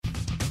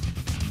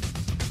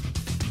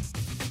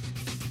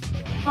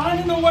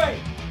Finding a way.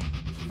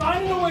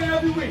 Finding a way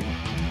every week.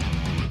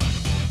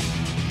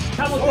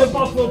 How about the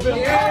Buffalo Bills?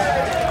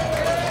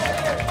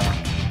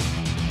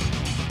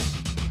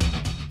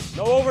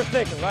 No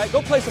overthinking, right?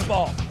 Go play some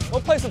ball.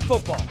 Go play some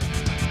football.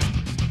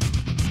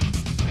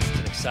 It's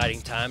an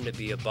exciting time to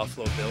be a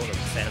Buffalo Bill and a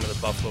fan of the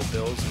Buffalo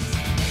Bills.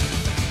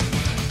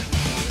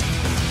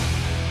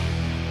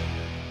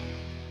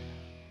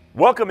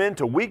 Welcome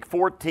into Week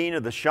 14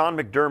 of the Sean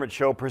McDermott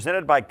Show,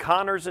 presented by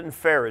Connors &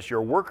 Ferris,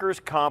 your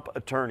workers' comp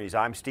attorneys.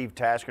 I'm Steve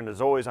Tasker, and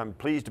as always, I'm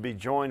pleased to be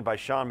joined by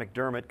Sean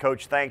McDermott.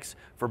 Coach, thanks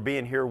for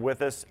being here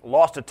with us.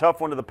 Lost a tough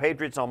one to the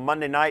Patriots on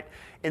Monday night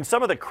in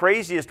some of the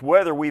craziest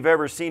weather we've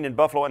ever seen in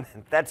Buffalo, and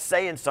that's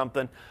saying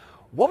something.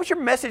 What was your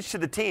message to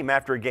the team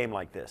after a game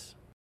like this?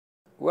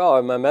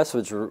 Well, my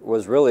message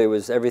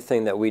was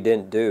everything that we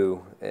didn't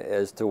do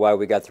as to why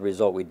we got the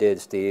result we did,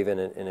 Steve, and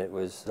it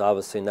was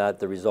obviously not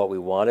the result we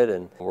wanted,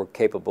 and we're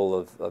capable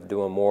of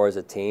doing more as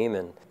a team,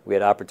 and we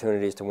had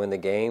opportunities to win the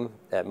game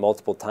at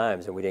multiple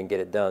times, and we didn't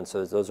get it done.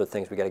 So those are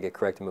things we got to get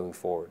corrected moving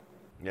forward.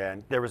 Yeah,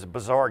 and there was a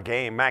bizarre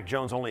game. Mac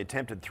Jones only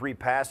attempted 3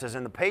 passes,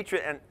 and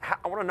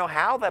I want to know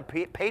how the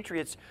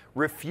Patriots'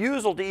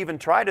 refusal to even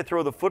try to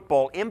throw the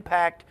football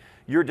impact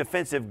your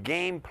defensive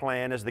game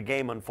plan as the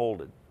game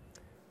unfolded.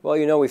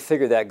 Well, we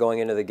figured that going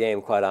into the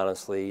game, quite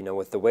honestly,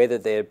 with the way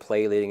that they had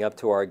played leading up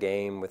to our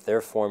game, with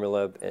their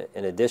formula,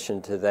 in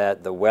addition to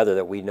that, the weather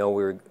that we know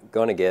we were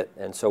going to get.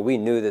 And so we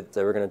knew that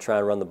they were going to try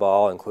and run the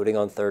ball, including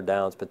on third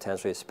downs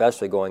potentially,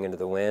 especially going into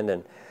the wind.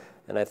 And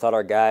I thought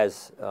our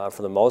guys,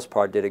 for the most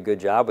part, did a good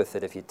job with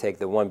it if you take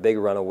the one big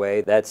run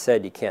away. That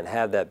said, you can't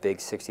have that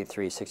big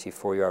 63,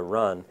 64-yard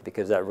run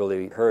because that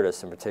really hurt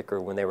us, in particular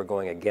when they were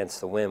going against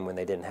the wind when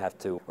they didn't have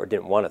to or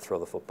didn't want to throw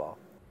the football.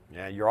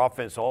 Yeah, your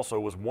offense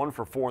also was 1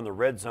 for 4 in the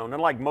red zone.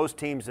 Unlike most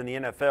teams in the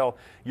NFL,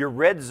 your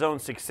red zone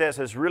success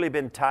has really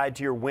been tied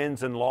to your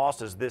wins and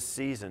losses this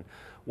season.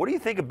 What do you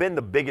think have been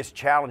the biggest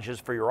challenges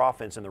for your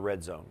offense in the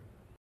red zone?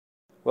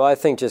 Well, I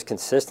think just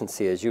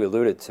consistency, as you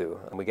alluded to.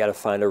 We got to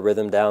find a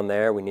rhythm down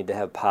there. We need to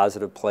have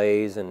positive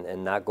plays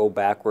and not go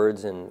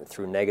backwards and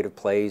through negative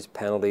plays,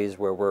 penalties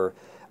where we're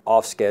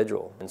off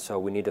schedule. And so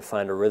we need to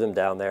find a rhythm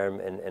down there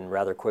and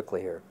rather quickly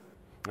here.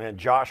 And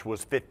Josh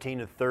was 15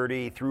 of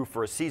 30, threw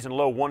for a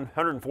season-low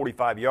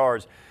 145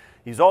 yards.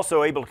 He's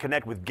also able to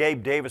connect with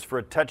Gabe Davis for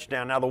a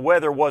touchdown. Now, the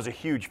weather was a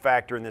huge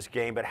factor in this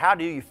game, but how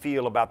do you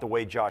feel about the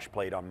way Josh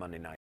played on Monday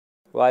night?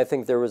 Well, I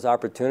think there was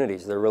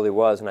opportunities. There really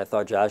was, and I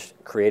thought Josh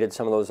created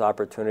some of those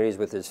opportunities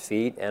with his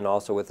feet and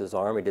also with his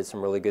arm. He did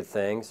some really good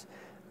things.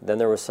 Then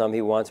there was some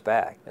he wants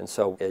back. And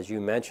so, as you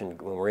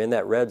mentioned, when we're in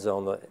that red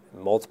zone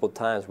multiple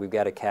times, we've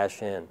got to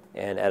cash in.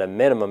 And at a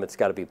minimum, it's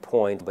got to be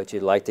points, but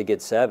you'd like to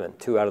get 7.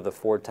 2 out of the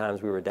 4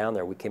 times we were down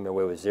there, we came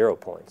away with 0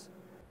 points.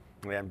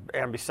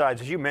 And besides,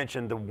 as you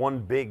mentioned, the one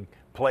big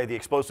play, the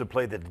explosive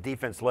play that the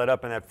defense led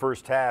up in that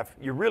first half,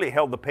 you really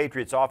held the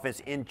Patriots'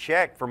 offense in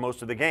check for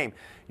most of the game.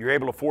 You were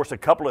able to force a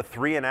couple of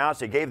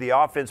 3-and-outs. It gave the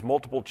offense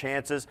multiple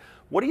chances.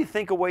 What do you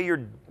think of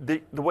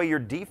the way your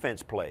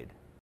defense played?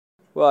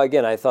 Well,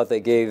 again, I thought they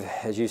gave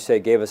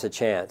us a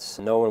chance.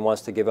 No one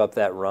wants to give up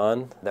that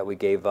run that we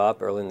gave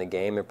up early in the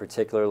game, in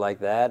particular like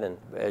that. And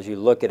as you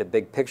look at it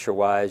big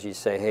picture-wise, you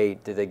say, hey,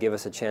 did they give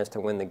us a chance to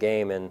win the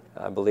game? And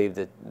I believe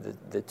that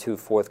the 2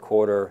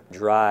 fourth-quarter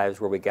drives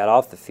where we got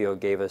off the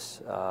field gave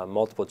us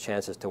multiple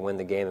chances to win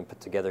the game and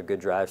put together good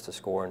drives to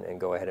score and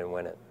go ahead and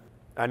win it.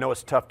 I know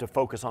it's tough to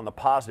focus on the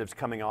positives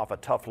coming off a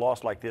tough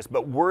loss like this,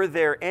 but were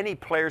there any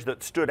players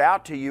that stood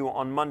out to you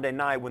on Monday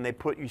night when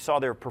you saw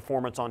their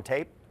performance on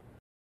tape?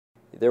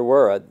 There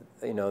were,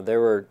 there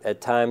were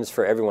at times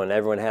for everyone.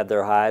 Everyone had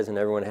their highs and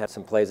everyone had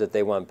some plays that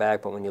they want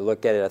back. But when you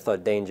look at it, I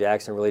thought Dane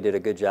Jackson really did a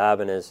good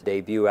job in his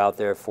debut out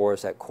there for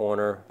us at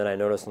corner. Then I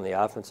noticed on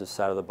the offensive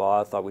side of the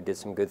ball, I thought we did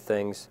some good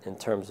things in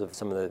terms of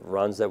some of the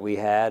runs that we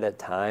had at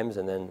times.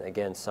 And then,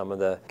 again, some of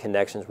the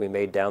connections we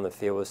made down the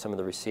field with some of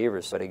the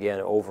receivers. But,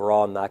 again,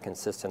 overall, not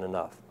consistent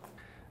enough.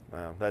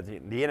 The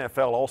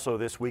NFL also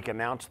this week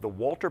announced the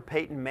Walter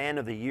Payton Man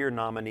of the Year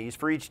nominees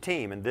for each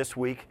team. And this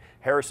week,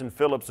 Harrison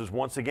Phillips is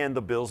once again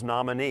the Bills'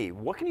 nominee.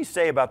 What can you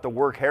say about the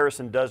work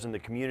Harrison does in the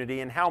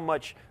community and how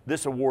much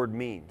this award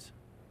means?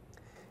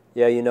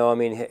 Yeah,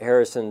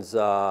 Harrison's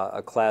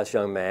a class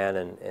young man,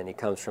 and he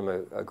comes from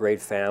a great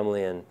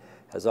family and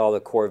has all the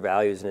core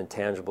values and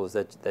intangibles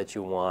that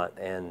you want.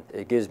 And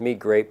it gives me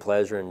great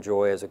pleasure and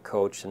joy as a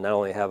coach to not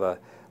only have a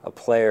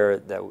player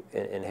that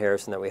in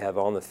Harrison that we have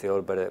on the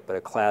field, but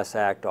a class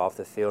act off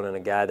the field, and a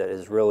guy that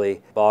has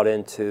really bought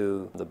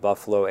into the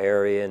Buffalo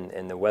area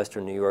and the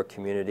Western New York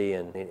community,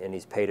 and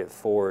he's paid it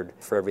forward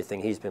for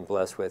everything he's been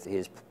blessed with.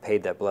 He's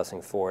paid that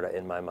blessing forward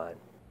in my mind.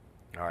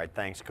 All right,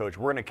 thanks, Coach.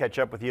 We're going to catch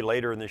up with you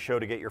later in the show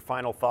to get your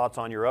final thoughts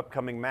on your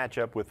upcoming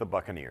matchup with the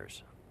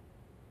Buccaneers.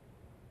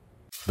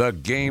 The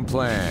Game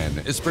Plan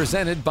is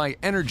presented by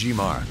Energy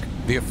Mark,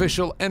 the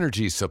official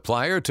energy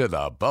supplier to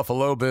the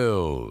Buffalo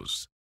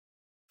Bills.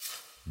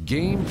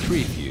 Game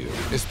Preview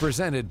is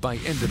presented by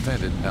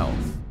Independent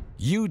Health.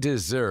 You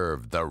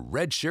deserve the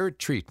red shirt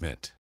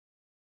treatment.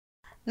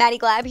 Maddie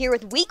Glab here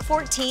with Week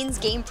 14's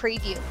game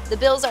preview. The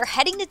Bills are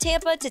heading to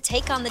Tampa to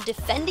take on the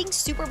defending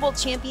Super Bowl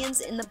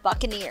champions in the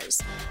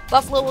Buccaneers.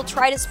 Buffalo will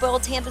try to spoil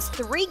Tampa's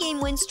 3-game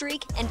win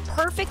streak and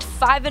perfect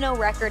 5-0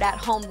 record at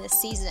home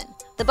this season.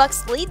 The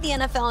Bucs lead the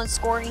NFL in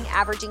scoring,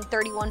 averaging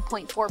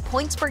 31.4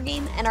 points per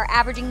game, and are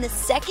averaging the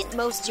second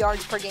most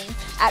yards per game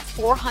at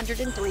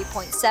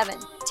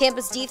 403.7.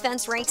 Tampa's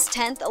defense ranks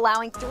 10th,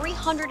 allowing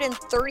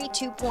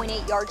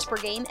 332.8 yards per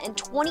game and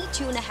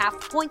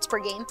 22.5 points per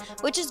game,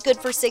 which is good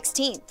for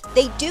 16th.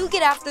 They do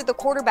get after the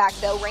quarterback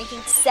though, ranking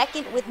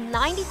 2nd with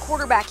 90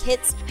 quarterback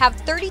hits, have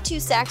 32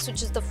 sacks,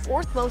 which is the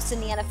 4th most in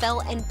the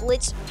NFL, and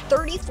blitzed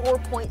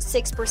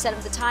 34.6%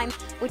 of the time,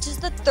 which is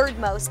the 3rd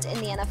most in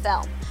the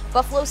NFL.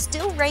 Buffalo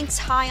still ranks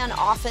high on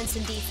offense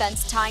and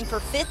defense, tying for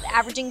 5th,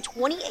 averaging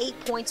 28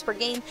 points per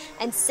game,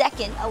 and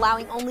 2nd,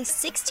 allowing only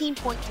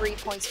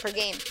 16.3 points per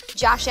game.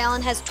 Josh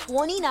Allen has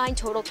 29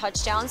 total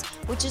touchdowns,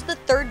 which is the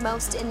 3rd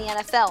most in the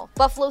NFL.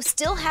 Buffalo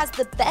still has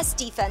the best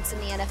defense in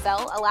the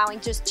NFL, allowing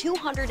just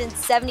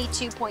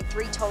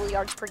 272.3 total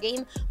yards per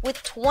game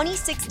with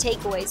 26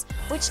 takeaways,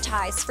 which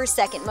ties for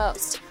 2nd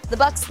most. The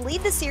Bucs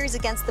lead the series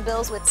against the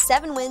Bills with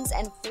 7 wins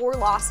and 4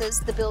 losses.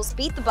 The Bills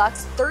beat the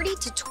Bucs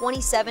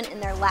 30-27 in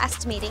their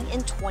last meeting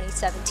in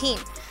 2017.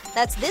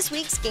 That's this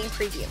week's game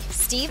preview.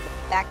 Steve,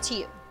 back to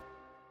you.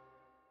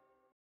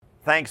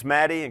 Thanks,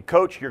 Maddie. And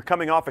Coach, you're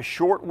coming off a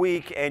short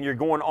week and you're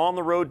going on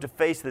the road to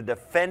face the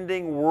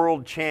defending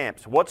world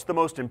champs. What's the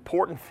most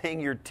important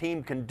thing your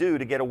team can do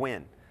to get a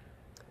win?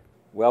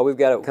 Well, we've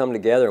got to come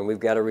together and we've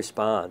got to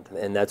respond,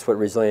 and that's what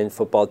resilient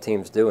football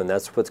teams do, and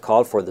that's what's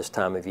called for this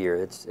time of year.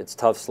 It's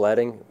tough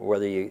sledding,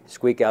 whether you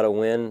squeak out a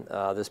win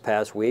this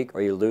past week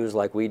or you lose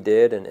like we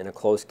did in a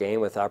close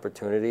game with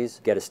opportunities.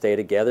 You got to stay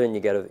together and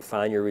you got to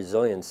find your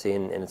resiliency,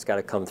 and it's got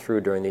to come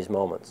through during these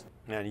moments.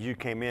 And you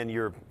came in,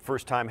 your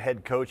first-time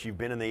head coach. You've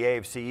been in the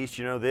AFC East.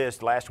 You know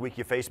this. Last week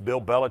you faced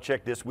Bill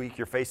Belichick. This week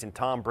you're facing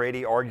Tom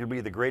Brady,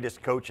 arguably the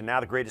greatest coach and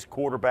now the greatest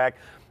quarterback.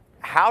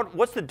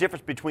 What's the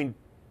difference between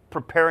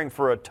preparing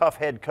for a tough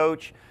head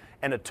coach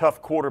and a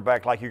tough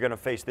quarterback like you're going to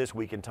face this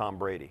week in Tom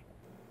Brady?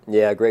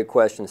 Yeah, great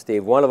question,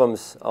 Steve. One of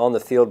them's on the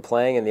field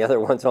playing and the other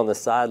one's on the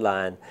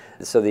sideline.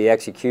 So the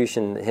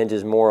execution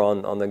hinges more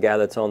on the guy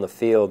that's on the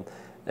field.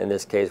 In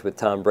this case with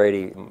Tom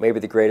Brady, maybe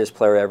the greatest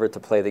player ever to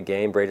play the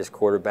game, greatest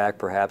quarterback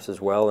perhaps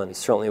as well, and he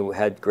certainly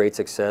had great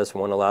success,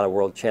 won a lot of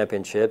world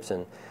championships,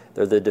 and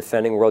they're the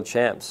defending world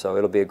champs. So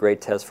it'll be a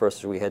great test for us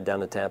as we head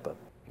down to Tampa.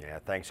 Yeah,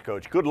 thanks,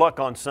 Coach. Good luck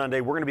on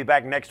Sunday. We're going to be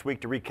back next week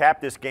to recap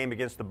this game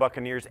against the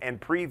Buccaneers and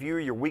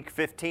preview your Week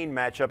 15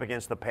 matchup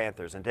against the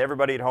Panthers. And to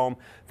everybody at home,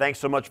 thanks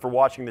so much for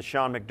watching the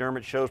Sean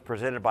McDermott Shows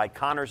presented by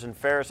Connors and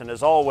Ferris. And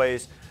as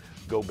always,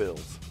 go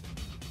Bills.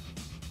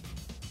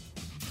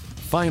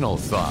 Final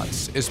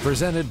Thoughts is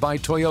presented by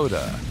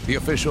Toyota, the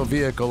official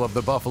vehicle of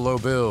the Buffalo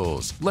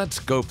Bills. Let's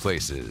go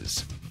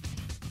places.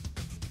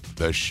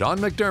 The Sean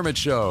McDermott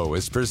Show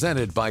is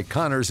presented by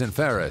Connors and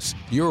Ferris,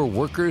 your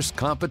workers'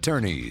 comp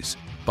attorneys.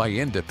 By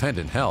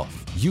Independent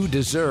Health, you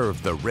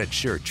deserve the red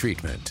shirt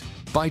treatment.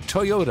 By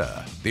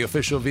Toyota, the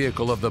official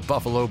vehicle of the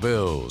Buffalo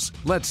Bills.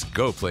 Let's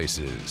go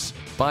places.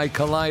 By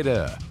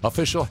Kaleida,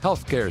 official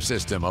healthcare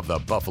system of the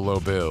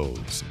Buffalo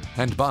Bills.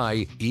 And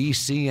by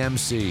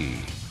ECMC.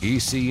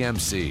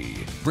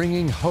 ECMC,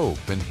 bringing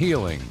hope and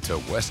healing to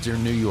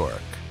Western New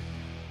York.